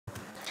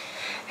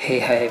Hey,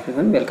 hi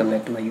everyone, welcome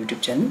back to my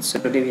YouTube channel. So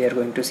today we are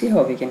going to see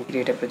how we can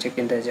create a project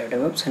in the Azure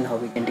DevOps and how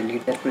we can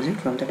delete that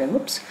project from the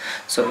DevOps.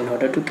 So in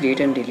order to create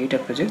and delete a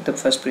project, the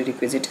first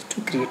prerequisite is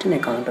to create an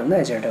account on the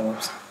Azure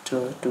DevOps.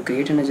 So to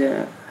create an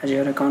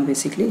Azure account,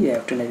 basically you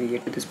have to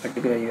navigate to this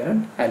particular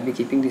URL. I'll be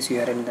keeping this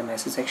URL in the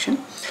message section,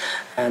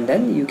 and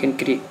then you can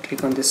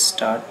click on this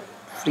start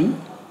free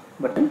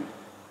button,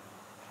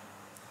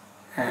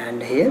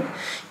 and here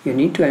you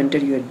need to enter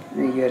your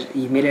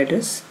email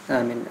address.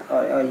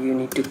 Or you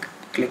need to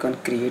click on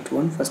create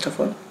one first of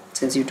all,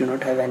 since you do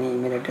not have any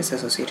email address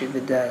associated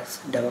with the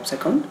DevOps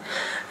account.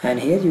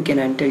 And here you can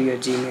enter your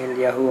Gmail,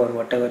 Yahoo, or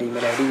whatever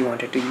email ID you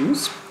wanted to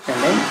use,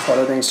 and then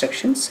follow the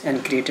instructions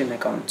and create an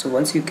account. So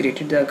once you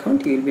created the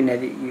account, you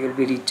will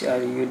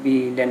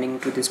be landing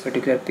to this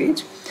particular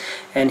page,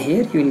 and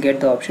here you will get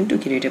the option to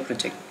create a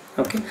project.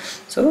 Okay,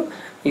 so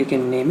you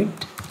can name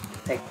it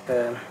like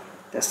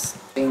this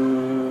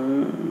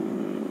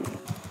thing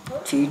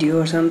video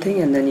or something,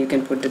 and then you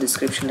can put the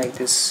description like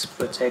this: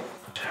 project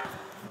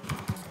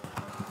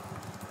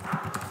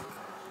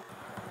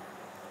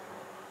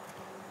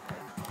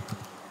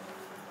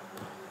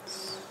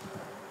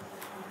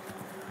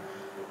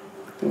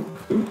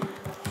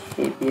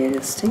API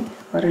testing,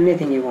 or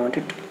anything you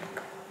wanted to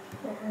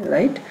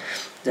write,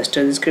 just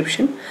a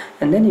description.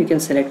 And then you can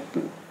select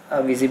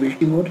a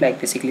visibility mode, like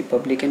basically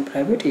public and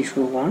private. If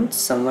you want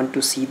someone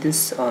to see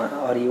this,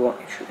 or you want,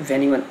 if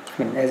anyone,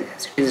 as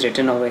it is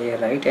written over here,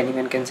 right,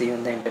 anyone can see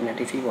on the internet.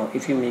 If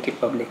you make it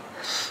public,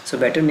 so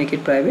better make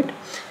it private.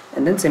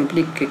 And then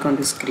simply click on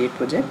this create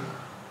project.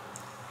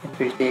 It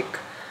will take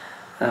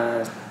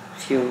a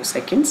few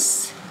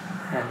seconds,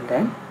 and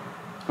then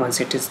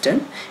once it is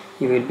done,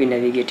 you will be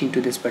navigating to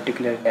this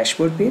particular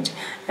dashboard page,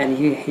 and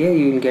here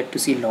you will get to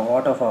see a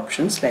lot of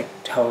options, like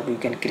how you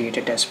can create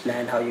a test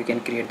plan, how you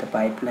can create the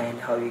pipeline,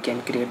 how you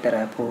can create the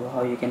repo,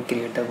 how you can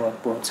create the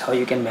workboards, how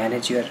you can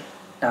manage your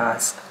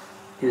tasks,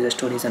 user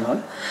stories and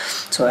all.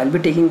 So I'll be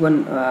taking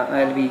one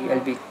I'll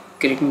be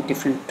creating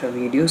different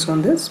videos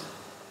on this.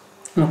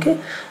 Okay,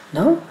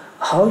 now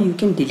how you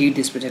can delete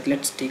this project,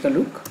 let's take a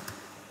look.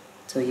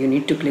 So you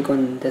need to click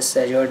on this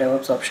Azure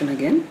DevOps option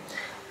again,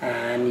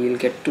 and you'll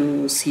get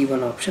to see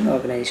one option,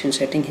 organization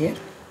setting here.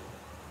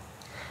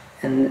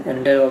 And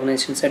under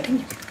organization setting,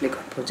 you click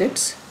on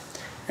projects,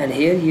 and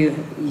here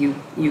you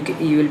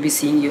will be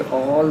seeing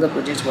all the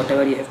projects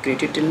whatever you have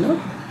created till now.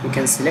 You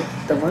can select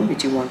the one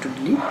which you want to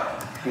delete.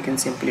 You can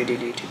simply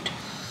delete it.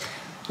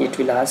 It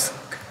will ask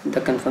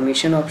the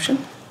confirmation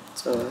option,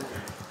 so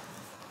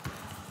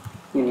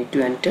you need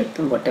to enter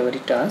whatever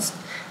it asks,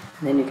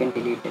 and then you can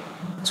delete it.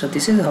 So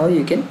this is how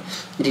you can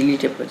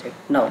delete a project.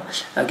 Now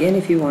again,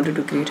 if you wanted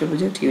to create a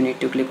project, you need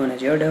to click on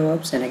Azure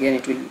DevOps, and again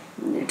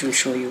it will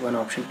show you one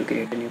option to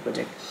create a new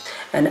project,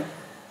 and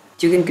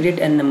you can create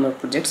n number of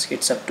projects.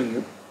 It's up to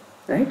you,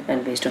 right,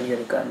 and based on your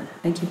requirement.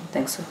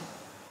 Thanks a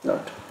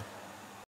lot.